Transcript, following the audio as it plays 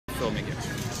filming it.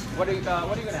 What are you gonna have?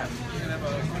 We're gonna have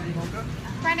a mocha.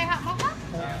 Friday hot mocha?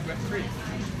 Whipped cream.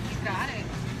 Got it.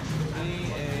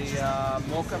 Me a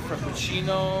mocha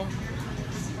frappuccino.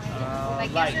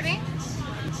 Like light. yesterday?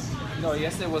 No,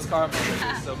 yesterday was caramel.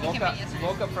 So We came mocha, in yesterday.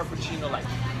 mocha frappuccino light. I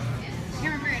can't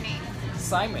remember your name.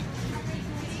 Simon.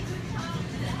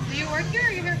 Do you work here or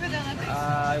are you here for the Olympics?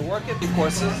 I work at the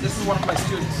courses. This is one of my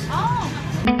students. Oh.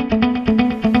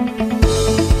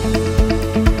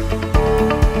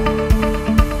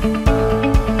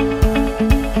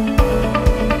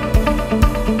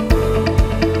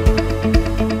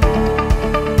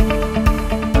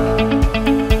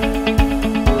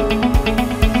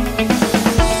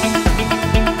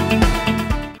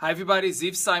 Hi everybody,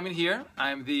 Ziv Simon here.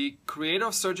 I'm the creator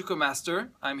of Surgical Master.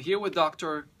 I'm here with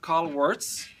Dr. Carl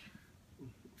Werts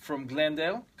from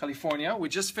Glendale, California. We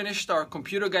just finished our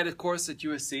computer-guided course at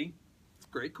USC.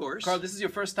 Great course. Carl, this is your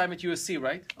first time at USC,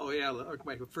 right? Oh yeah, like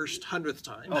my first 100th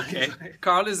time. Okay.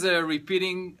 Carl is a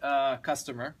repeating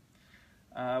customer.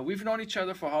 We've known each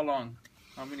other for how long?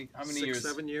 How many years?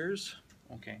 7 years.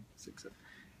 Okay. 6, 7.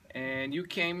 And you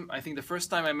came, I think the first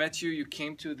time I met you, you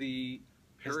came to the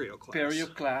Perio class.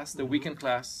 Perio class, the weekend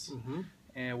class,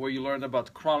 and where you learned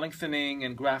about crown lengthening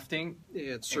and grafting.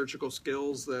 Yeah, it's surgical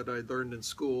skills that I learned in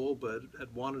school, but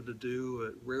had wanted to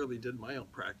do. Rarely did my own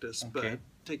practice, Okay. but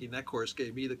taking that course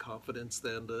gave me the confidence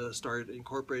then to start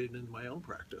incorporating it into my own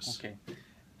practice. Okay.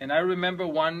 And I remember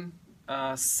one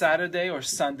Saturday or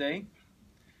Sunday,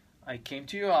 I came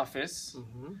to your office,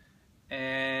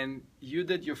 and you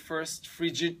did your first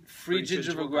free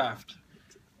gingival graft,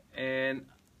 and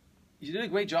you did a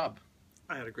great job.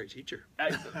 I had a great teacher.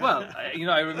 I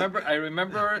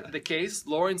remember the case,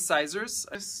 lower incisors.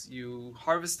 You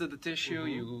harvested the tissue,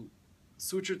 you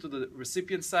sutured to the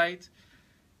recipient site,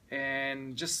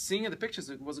 and just seeing the pictures,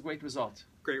 it was a great result.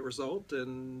 Great result,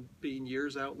 and being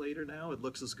years out later now, it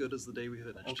looks as good as the day we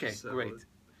finished. Okay, So great.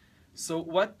 So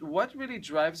what really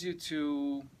drives you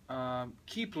to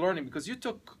keep learning? Because you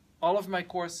took all of my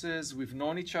courses, we've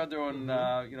known each other on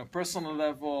personal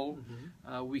level.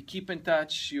 We keep in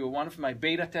touch. You're one of my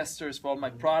beta testers for all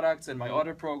my products and my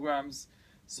other programs.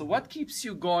 So what keeps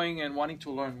you going and wanting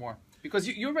to learn more? Because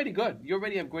you're already good. You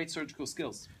already have great surgical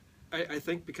skills. I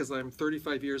think because I'm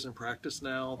 35 years in practice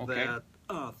now, that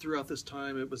throughout this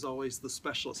time it was always the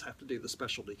specialists have to do the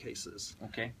specialty cases.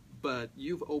 Okay. But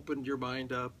you've opened your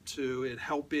mind up to it,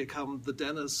 help become the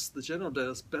dentist, the general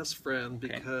dentist's best friend,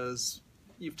 because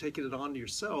you've taken it on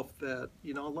yourself that,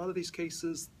 a lot of these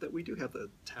cases that we do have the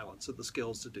talents and the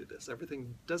skills to do this.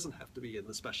 Everything doesn't have to be in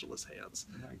the specialist's hands.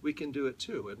 Right. We can do it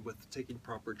too, and with taking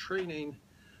proper training,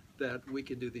 that we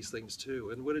can do these things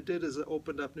too. And what it did is it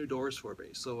opened up new doors for me.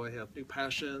 So I have new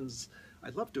passions. I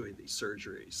love doing these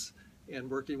surgeries. And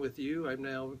working with you, I've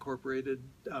now incorporated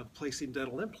placing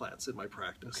dental implants in my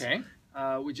practice. Okay.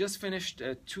 We just finished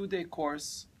a 2-day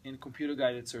course in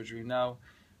computer-guided surgery. Now,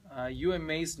 you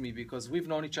amazed me because we've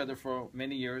known each other for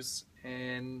many years,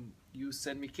 and you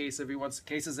send me cases every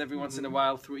once in a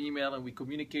while through email, and we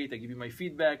communicate. I give you my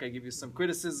feedback. I give you some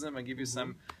criticism. I give you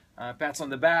some pats on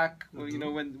the back. When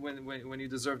you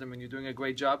deserve them, and you're doing a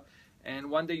great job. And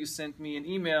one day you sent me an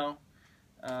email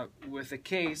with a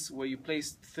case where you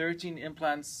placed 13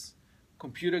 implants,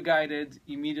 computer-guided,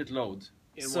 immediate load.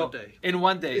 In 1 day. In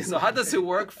 1 day. So how does it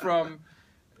work from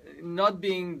not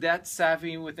being that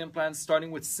savvy with implants,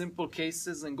 starting with simple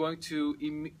cases and going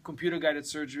to computer-guided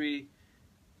surgery,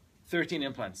 13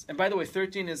 implants? And by the way,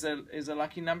 13 is a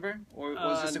lucky number, or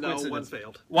was this a coincidence? No, one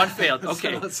failed. One failed.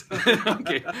 Okay.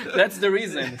 Okay, that's the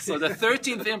reason. So the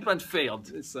 13th implant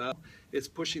failed. It's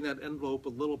pushing that envelope a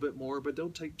little bit more, but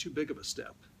don't take too big of a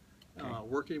step. Okay.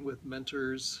 Working with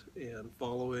mentors and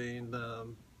following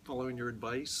your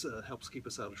advice helps keep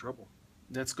us out of trouble.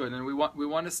 That's good, and we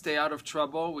want to stay out of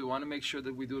trouble. We want to make sure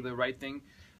that we do the right thing.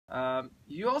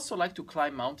 You also like to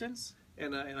climb mountains,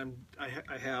 And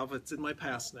I have. It's in my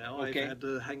past now. Okay. I've had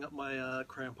to hang up my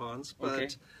crampons,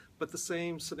 but the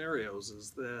same scenarios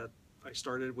is that I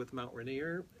started with Mount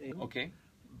Rainier. Okay.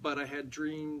 But I had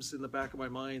dreams in the back of my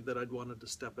mind that I'd wanted to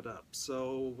step it up.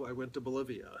 So I went to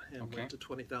Bolivia and went to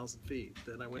 20,000 feet.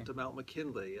 Then I went to Mount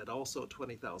McKinley at also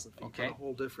 20,000 feet. Okay. A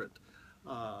whole different.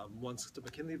 Once to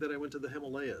McKinley, then I went to the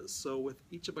Himalayas. So with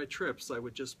each of my trips, I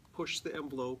would just push the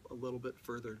envelope a little bit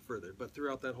further and further. But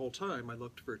throughout that whole time, I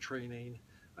looked for training.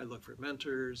 I looked for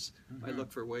mentors. I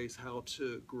looked for ways how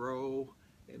to grow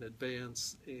and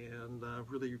advance and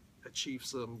really achieve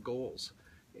some goals.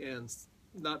 And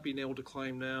not being able to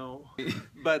climb now,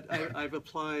 but I've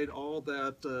applied all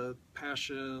that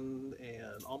passion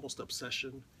and almost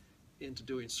obsession into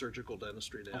doing surgical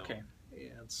dentistry now. Okay.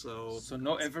 And so, So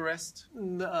no Everest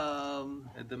um,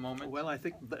 at the moment? well, I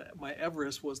think that my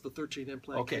Everest was the 13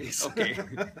 implant Okay, case. okay.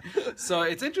 So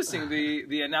it's interesting,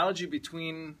 the analogy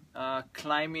between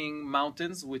climbing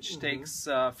mountains, which takes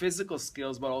physical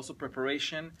skills, but also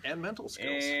preparation And mental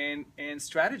skills. and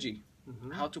strategy.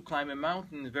 How to climb a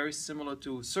mountain, very similar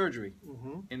to surgery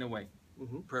in a way.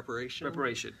 Preparation.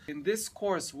 Preparation. In this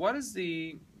course, what is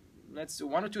the, let's do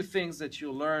one or two things that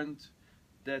you learned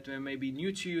that may be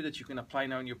new to you that you can apply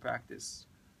now in your practice?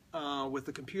 With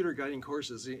the computer guiding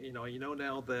courses, you know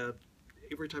now that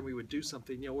every time we would do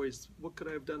something, you always, what could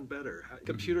I have done better?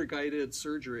 Computer guided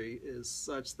surgery is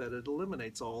such that it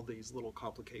eliminates all these little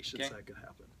complications that could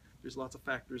happen. There's lots of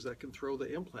factors that can throw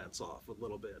the implants off a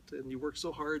little bit, and you work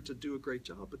so hard to do a great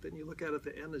job, but then you look at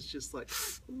the end, it's just like,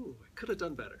 ooh, I could have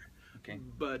done better. Okay.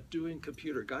 But doing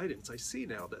computer guidance, I see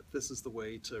now that this is the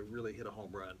way to really hit a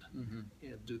home run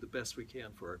and do the best we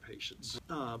can for our patients.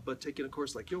 But taking a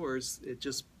course like yours, it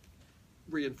just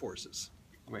reinforces.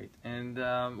 Great. And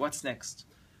what's next?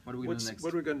 What are we doing next?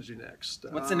 What are we going to do next?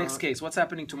 What's the next case? What's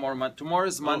happening tomorrow? Tomorrow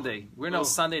is Monday. We're now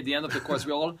Sunday at the end of the course.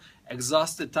 We're all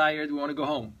exhausted, tired. We want to go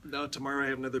home. No, tomorrow I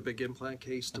have another big implant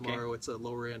case. Tomorrow it's a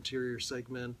lower anterior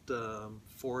segment,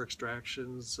 4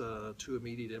 extractions, 2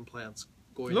 immediate implants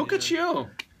going Look in, at you.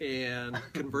 and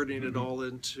converting it all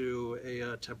into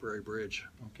a temporary bridge.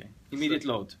 Okay. Immediate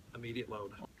load. Immediate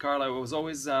load. Carl, I was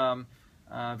always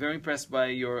very impressed by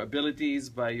your abilities,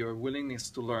 by your willingness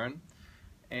to learn.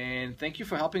 And thank you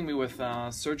for helping me with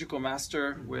Surgical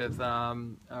Master, with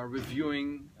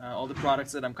reviewing all the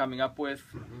products that I'm coming up with,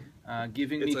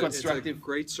 giving me constructive... It's a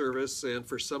great service, and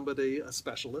for somebody, a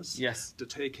specialist, to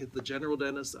take the general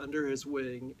dentist under his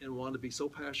wing and want to be so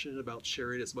passionate about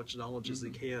sharing as much knowledge as he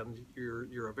can,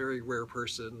 you're a very rare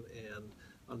person. And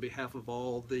on behalf of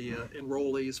all the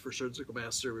enrollees for Surgical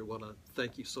Master, we want to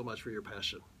thank you so much for your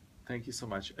passion. Thank you so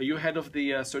much. Are you head of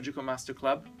the Surgical Master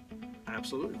Club?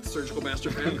 Absolutely. Surgical Master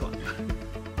Fan Club.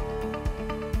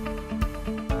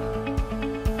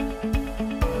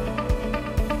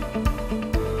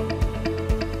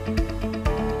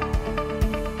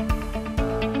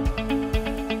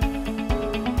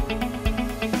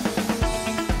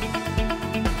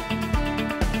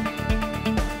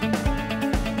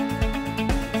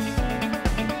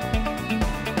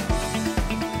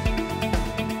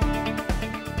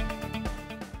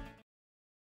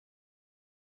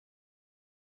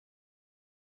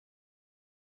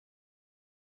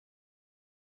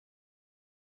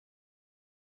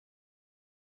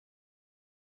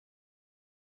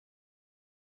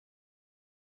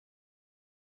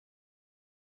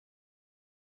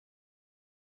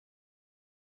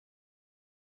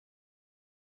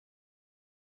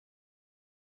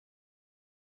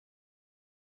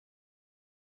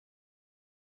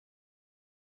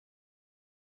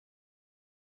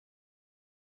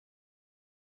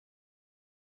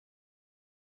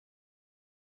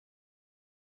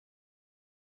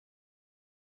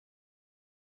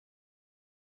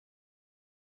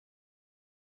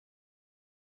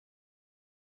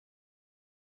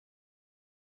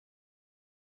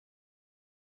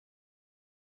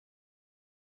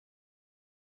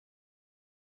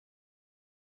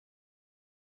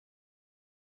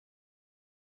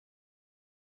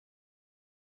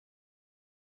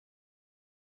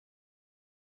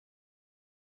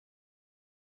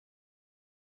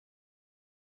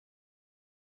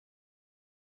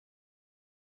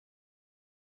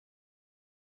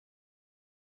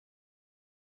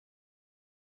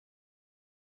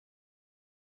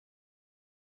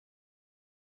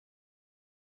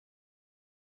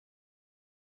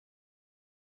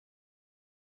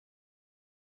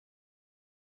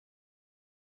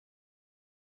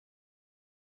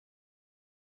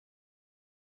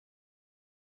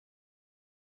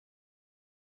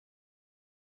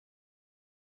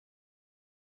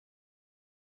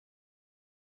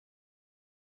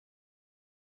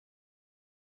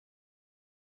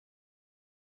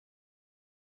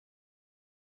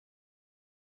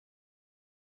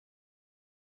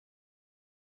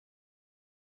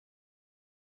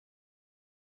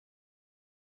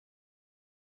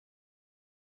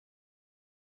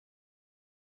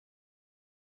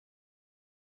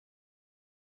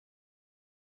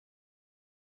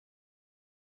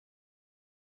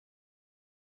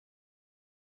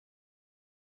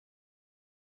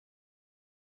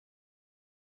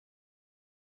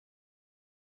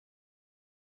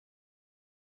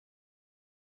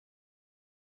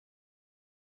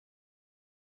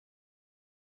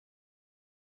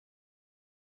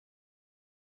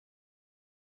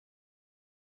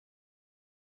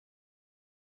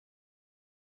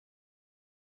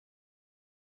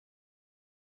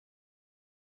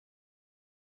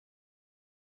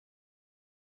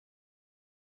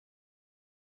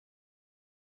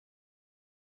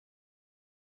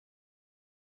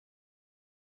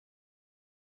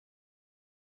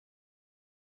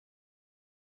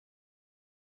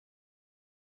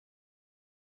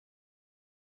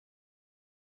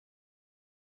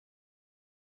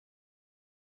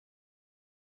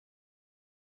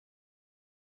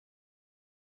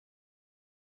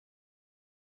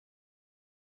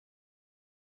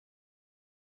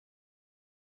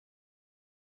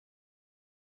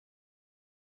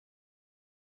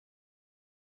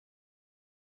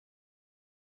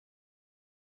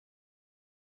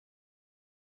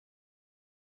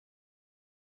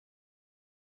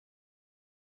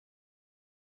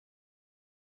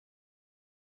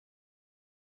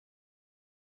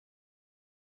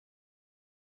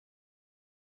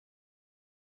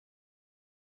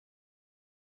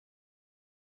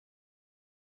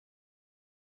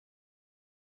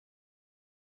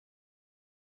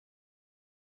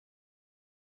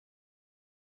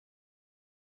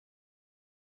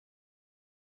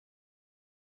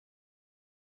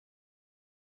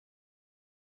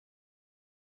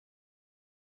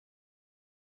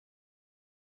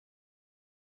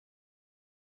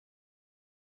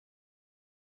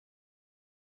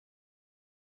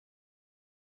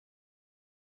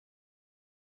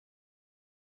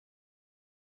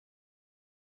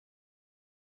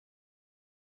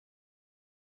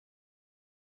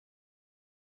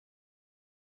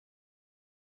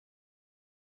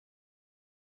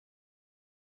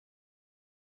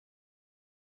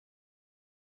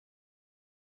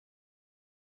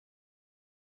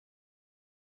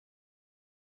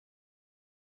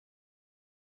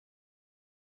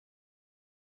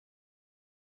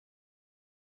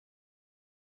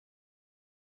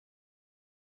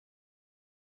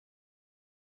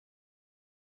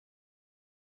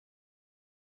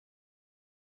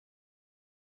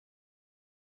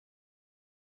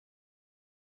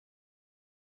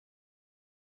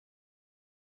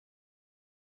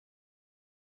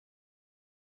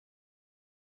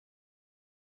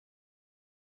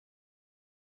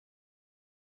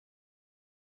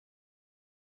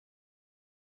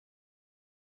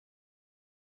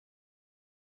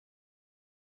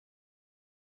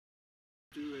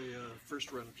 Do a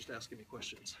first run of just asking me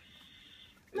questions.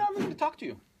 No, I'm going to talk to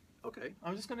you. Okay.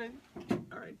 I'm just going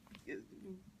All right. to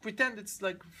pretend it's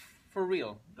like for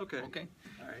real. Okay. Okay.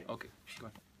 All right. Okay. Go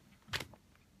ahead.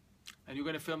 And you're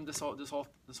going to film this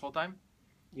whole time?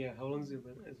 Yeah, how long is it?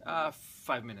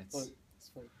 5 minutes. Fine. It's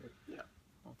fine. Yeah.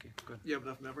 Yeah. Okay. Good. You have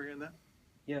enough memory in that?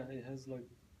 Yeah, it has like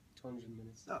 200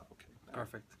 minutes. Oh, okay. All right.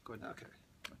 Perfect. Good. Okay.